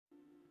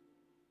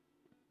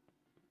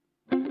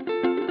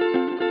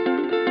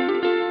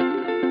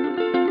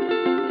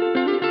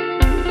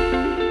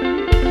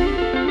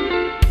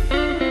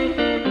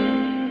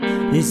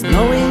It's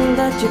knowing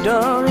that your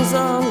door is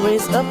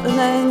always open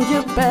and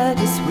your bed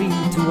is free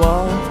to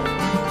walk,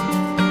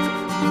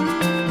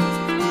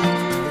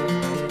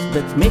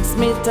 that makes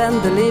me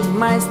tend to leave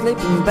my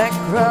sleeping bag,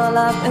 roll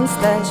up and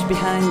stash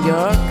behind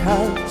your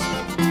couch.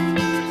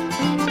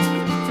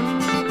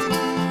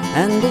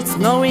 And it's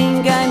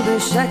knowing I'm the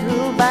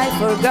shackled by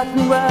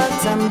forgotten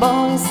words and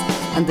bones,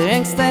 and the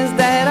ink stains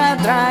that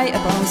are dry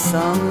upon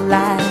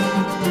sunlight,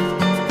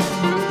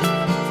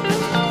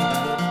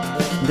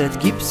 that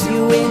keeps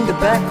you in the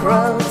back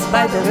roads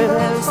by the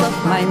rivers of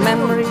my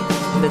memory,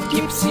 that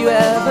keeps you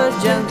ever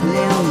gently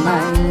on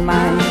my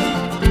mind.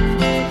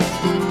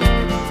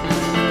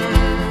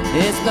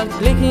 It's not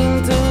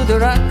clicking to the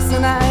rocks,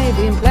 and I've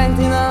been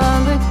planting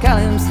on the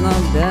columns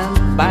not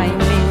done by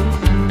me,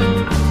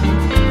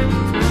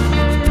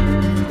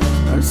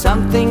 or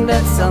something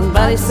that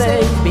somebody say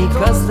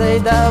because they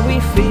thought we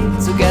fit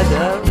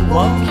together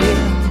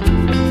walking.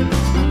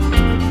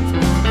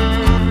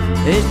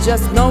 It's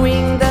just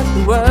knowing that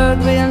the world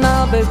will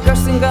not be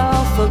cursing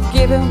God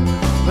forgiven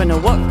when I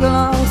walk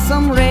along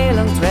some rail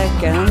and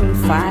track and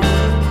find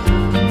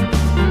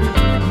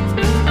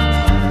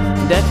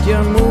that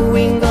you're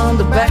moving on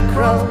the back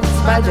roads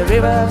by the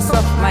rivers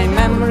of my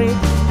memory,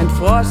 and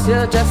force you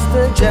just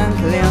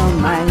gently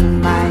on my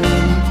mind.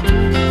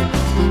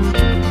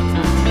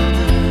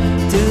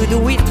 To the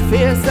wheat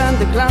fields and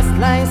the glass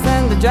lines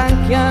and the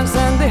junkyards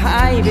and the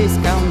highways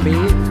come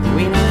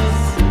between us,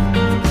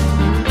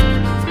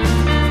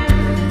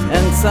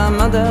 and some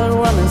other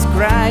woman's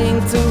crying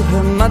to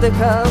her mother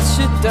 'cause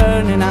she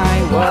turned and I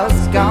was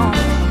gone.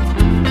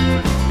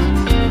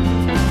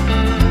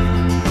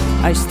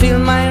 I still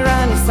my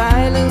running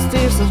silence,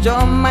 tears of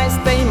joy might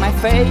stain my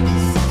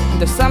face,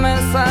 the summer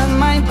sun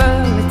might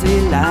burn me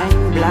till I'm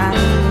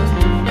blind,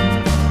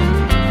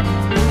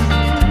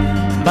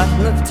 but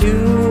not to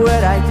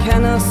where I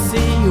cannot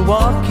see you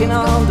walking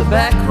on the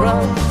back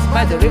road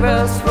by the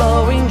rivers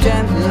flowing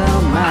gently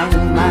on my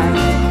mind.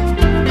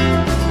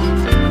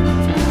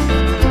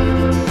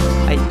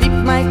 I dip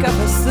my cup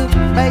of soup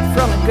back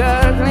from a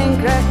gurgling,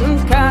 crackling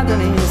garden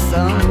in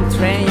some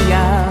train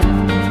yard.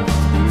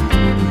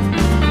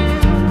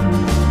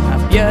 A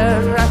beer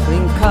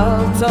rattling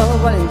cold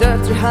towel and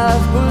dirty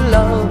half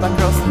below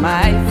across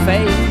my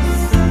face.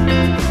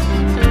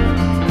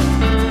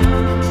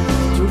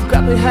 Two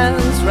couple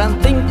hands run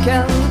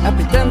thinking, I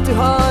pretend to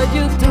hold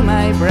you to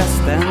my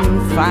breast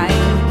and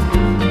find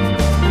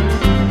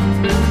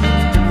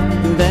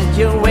that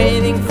you're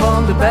waiting for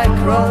the back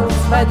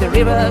roads by the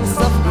rivers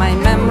of my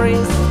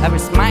memories, ever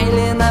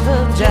smiling, ever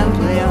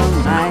gently on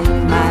my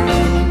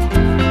mind.